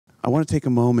I want to take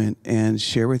a moment and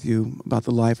share with you about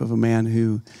the life of a man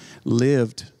who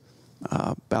lived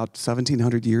about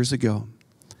 1,700 years ago.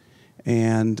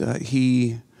 And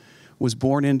he was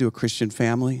born into a Christian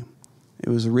family. It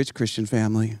was a rich Christian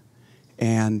family.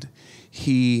 And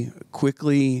he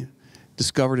quickly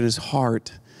discovered in his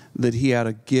heart that he had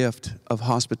a gift of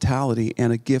hospitality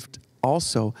and a gift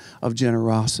also of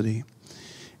generosity.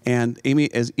 And even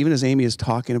as Amy is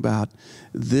talking about,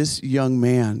 this young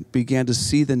man began to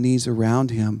see the needs around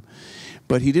him.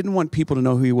 But he didn't want people to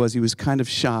know who he was. He was kind of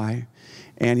shy.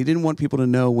 And he didn't want people to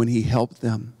know when he helped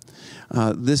them.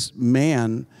 This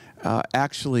man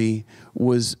actually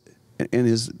was, in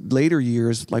his later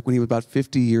years, like when he was about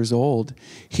 50 years old,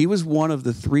 he was one of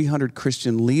the 300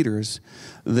 Christian leaders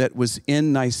that was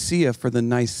in Nicaea for the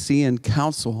Nicene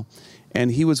Council.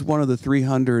 And he was one of the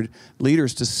 300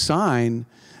 leaders to sign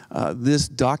this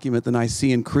document, the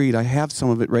Nicene Creed. I have some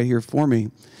of it right here for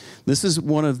me. This is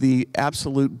one of the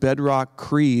absolute bedrock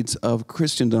creeds of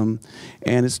Christendom,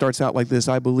 and it starts out like this: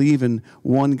 I believe in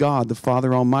one God, the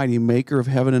Father Almighty, maker of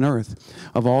heaven and earth,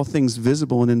 of all things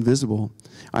visible and invisible.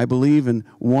 I believe in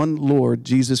one Lord,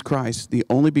 Jesus Christ, the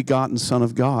only begotten Son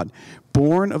of God,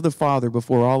 born of the Father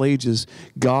before all ages,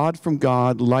 God from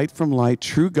God, light from light,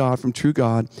 true God from true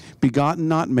God, begotten,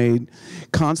 not made,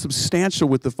 consubstantial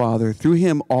with the Father. Through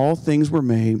him all things were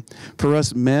made. For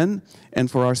us men and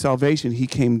for our salvation he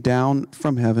came down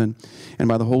from heaven, and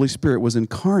by the Holy Spirit was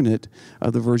incarnate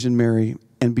of the Virgin Mary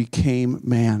and became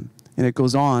man. And it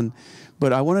goes on.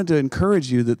 But I wanted to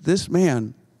encourage you that this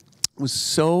man was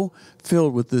so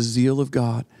filled with the zeal of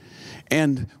God.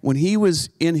 And when he was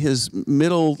in his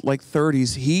middle,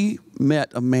 30s, he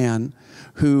met a man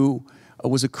who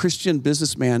was a Christian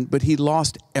businessman, but he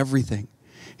lost everything.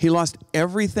 He lost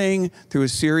everything through a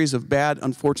series of bad,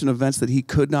 unfortunate events that he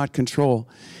could not control.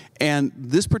 And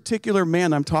this particular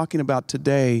man I'm talking about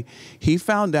today, he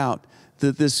found out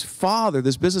that this father,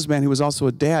 this businessman who was also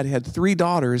a dad, had 3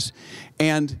 daughters,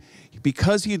 and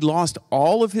because he'd lost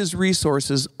all of his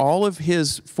resources, all of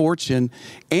his fortune,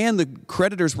 and the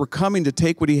creditors were coming to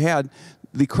take what he had,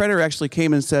 the creditor actually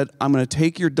came and said, I'm going to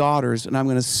take your daughters and I'm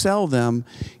going to sell them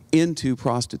into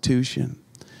prostitution.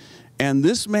 And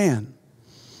this man,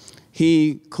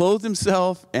 he clothed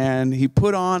himself and he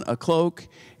put on a cloak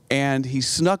and he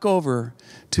snuck over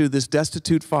to this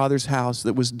destitute father's house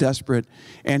that was desperate,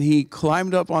 and he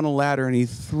climbed up on a ladder and he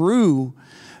threw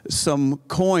some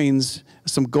coins,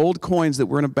 some gold coins that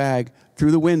were in a bag,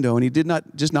 through the window. And he did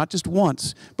not just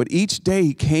once, but each day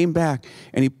he came back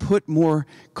and he put more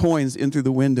coins in through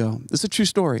the window. This is a true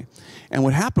story. And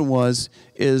what happened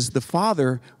is the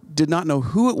father did not know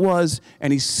who it was,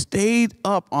 and he stayed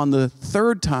up on the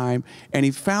 3rd time, and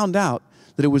he found out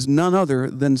that it was none other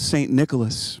than St.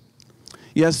 Nicholas.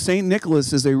 Yes, St.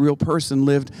 Nicholas is a real person,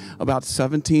 lived about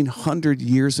 1,700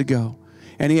 years ago.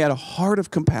 And he had a heart of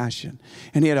compassion,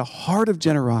 and he had a heart of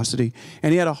generosity,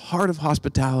 and he had a heart of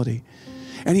hospitality.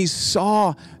 And he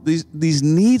saw these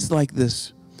needs like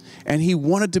this, and he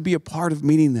wanted to be a part of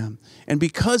meeting them. And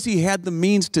because he had the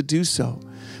means to do so,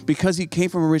 because he came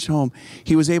from a rich home,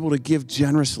 he was able to give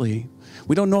generously.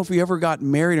 We don't know if he ever got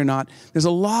married or not. There's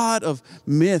a lot of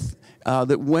myth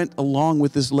that went along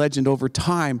with this legend over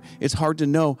time. It's hard to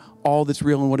know all that's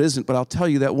real and what isn't, but I'll tell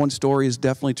you that one story is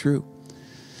definitely true.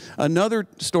 Another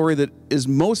story that is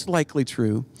most likely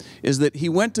true is that he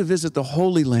went to visit the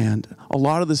Holy Land. A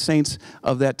lot of the saints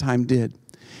of that time did.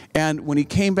 And when he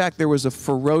came back, there was a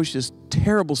ferocious,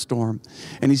 terrible storm.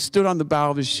 And he stood on the bow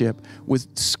of his ship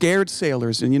with scared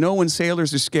sailors. And you know when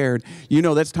sailors are scared, you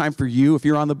know that's time for you, if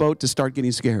you're on the boat, to start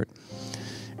getting scared.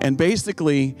 And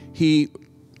basically, he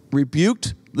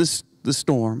rebuked the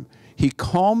storm. He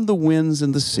calmed the winds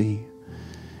and the sea.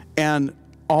 And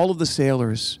all of the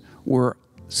sailors were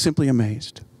simply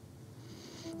amazed.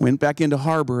 Went back into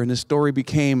harbor, and his story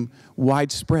became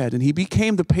widespread, and he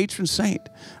became the patron saint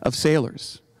of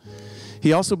sailors.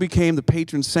 He also became the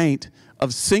patron saint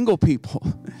of single people.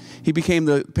 He became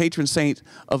the patron saint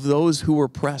of those who were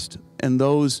oppressed and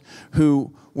those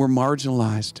who were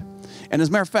marginalized. And as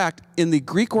a matter of fact, in the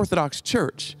Greek Orthodox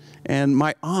Church, and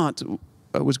my aunt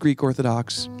was Greek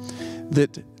Orthodox,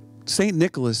 that St.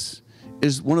 Nicholas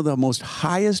is one of the most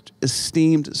highest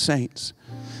esteemed saints.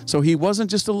 So he wasn't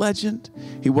just a legend.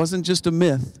 He wasn't just a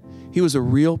myth. He was a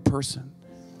real person.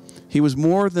 He was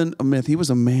more than a myth. He was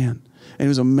a man. And he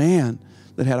was a man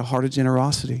that had a heart of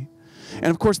generosity. And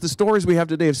of course, the stories we have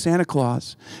today of Santa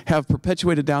Claus have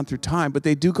perpetuated down through time, but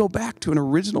they do go back to an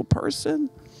original person.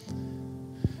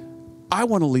 I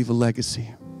want to leave a legacy.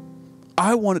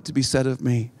 I want it to be said of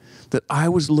me that I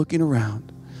was looking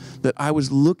around, that I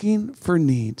was looking for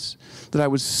needs, that I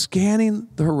was scanning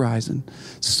the horizon,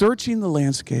 searching the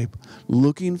landscape,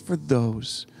 looking for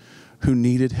those who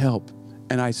needed help,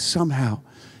 and I somehow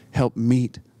helped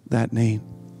meet that need.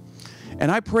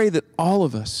 And I pray that all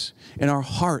of us in our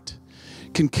heart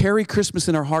can carry Christmas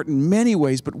in our heart in many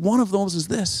ways, but one of those is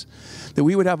this, that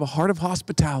we would have a heart of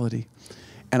hospitality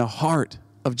and a heart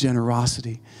of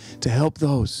generosity to help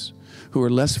those who are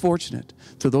less fortunate,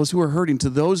 to those who are hurting, to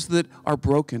those that are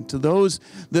broken, to those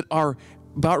that are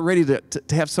about ready to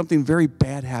have something very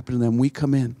bad happen to them. We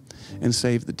come in and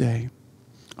save the day.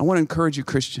 I want to encourage you,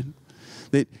 Christian,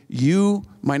 that you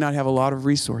might not have a lot of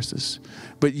resources,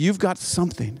 but you've got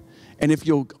something. And if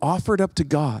you'll offer it up to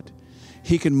God,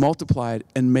 He can multiply it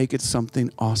and make it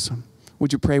something awesome.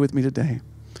 Would you pray with me today?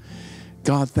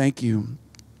 God, thank you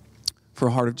for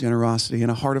a heart of generosity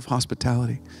and a heart of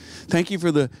hospitality. Thank you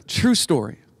for the true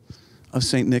story of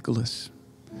St. Nicholas.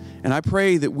 And I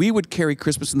pray that we would carry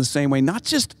Christmas in the same way, not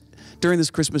just during this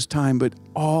Christmas time, but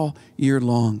all year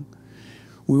long.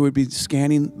 We would be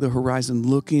scanning the horizon,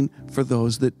 looking for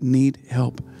those that need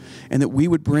help, and that we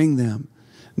would bring them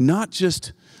not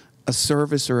just a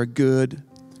service or a good,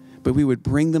 but we would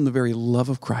bring them the very love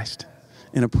of Christ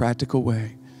in a practical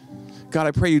way. God,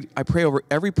 I pray over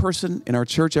every person in our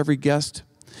church, every guest,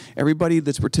 everybody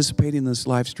that's participating in this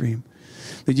live stream,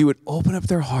 that you would open up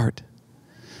their heart,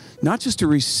 not just to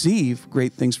receive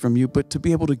great things from you, but to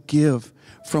be able to give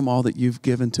from all that you've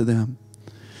given to them.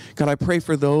 God, I pray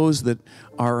for those that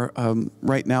are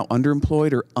right now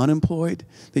underemployed or unemployed,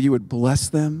 that you would bless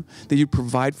them, that you'd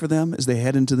provide for them as they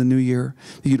head into the new year,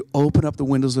 that you'd open up the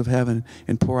windows of heaven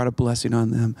and pour out a blessing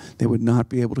on them they would not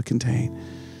be able to contain.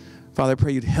 Father, I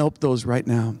pray you'd help those right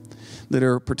now that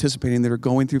are participating, that are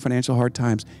going through financial hard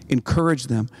times. Encourage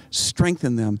them,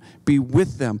 strengthen them, be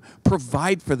with them,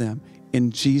 provide for them.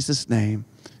 In Jesus' name,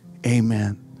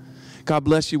 amen. God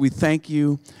bless you. We thank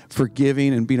you for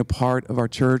giving and being a part of our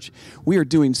church. We are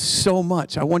doing so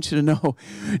much. I want you to know,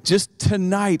 just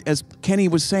tonight, as Kenny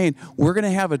was saying, we're going to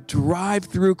have a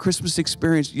drive-through Christmas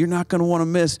experience you're not going to want to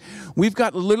miss. We've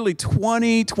got literally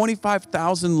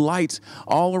 25,000 lights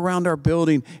all around our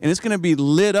building, and it's going to be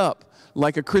lit up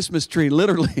like a Christmas tree,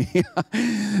 literally,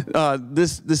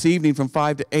 this evening from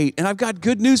 5 to 8. And I've got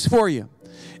good news for you,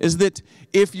 is that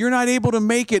if you're not able to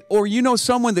make it, or you know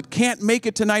someone that can't make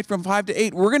it tonight from 5 to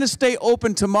 8, we're going to stay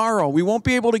open tomorrow. We won't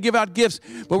be able to give out gifts,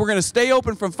 but we're going to stay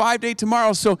open from 5 to 8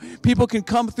 tomorrow so people can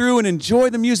come through and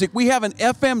enjoy the music. We have an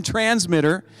FM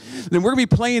transmitter, and we're going to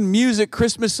be playing music,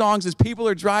 Christmas songs, as people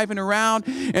are driving around.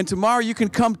 And tomorrow you can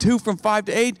come too from 5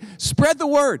 to 8. Spread the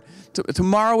word.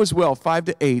 Tomorrow as well, 5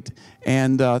 to 8.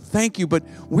 And thank you. But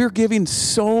we're giving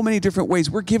so many different ways.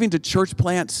 We're giving to church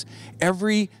plants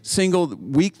every single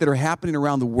week that are happening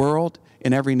around the world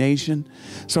in every nation.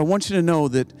 So I want you to know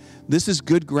that this is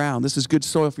good ground. This is good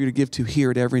soil for you to give to here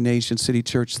at Every Nation City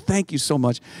Church. Thank you so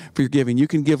much for your giving. You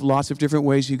can give lots of different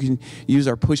ways. You can use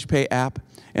our PushPay app.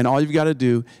 And all you've got to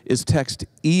do is text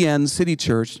EN City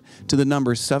Church to the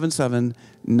number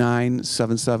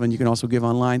 77977. You can also give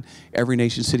online,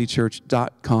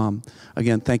 everynationcitychurch.com.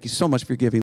 Again, thank you so much for your giving.